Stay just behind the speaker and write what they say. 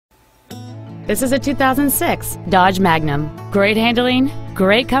This is a 2006 Dodge Magnum. Great handling,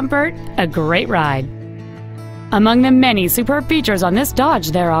 great comfort, a great ride. Among the many superb features on this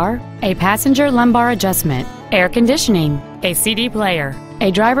Dodge there are a passenger lumbar adjustment, air conditioning, a CD player,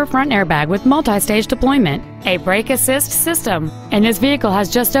 a driver front airbag with multi-stage deployment, a brake assist system, and this vehicle has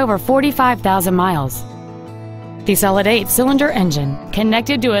just over 45,000 miles. The solid 8-cylinder engine,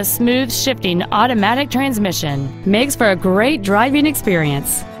 connected to a smooth shifting automatic transmission, makes for a great driving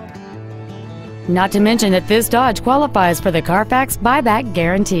experience. Not to mention that this Dodge qualifies for the Carfax buyback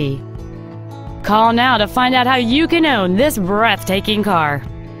guarantee. Call now to find out how you can own this breathtaking car.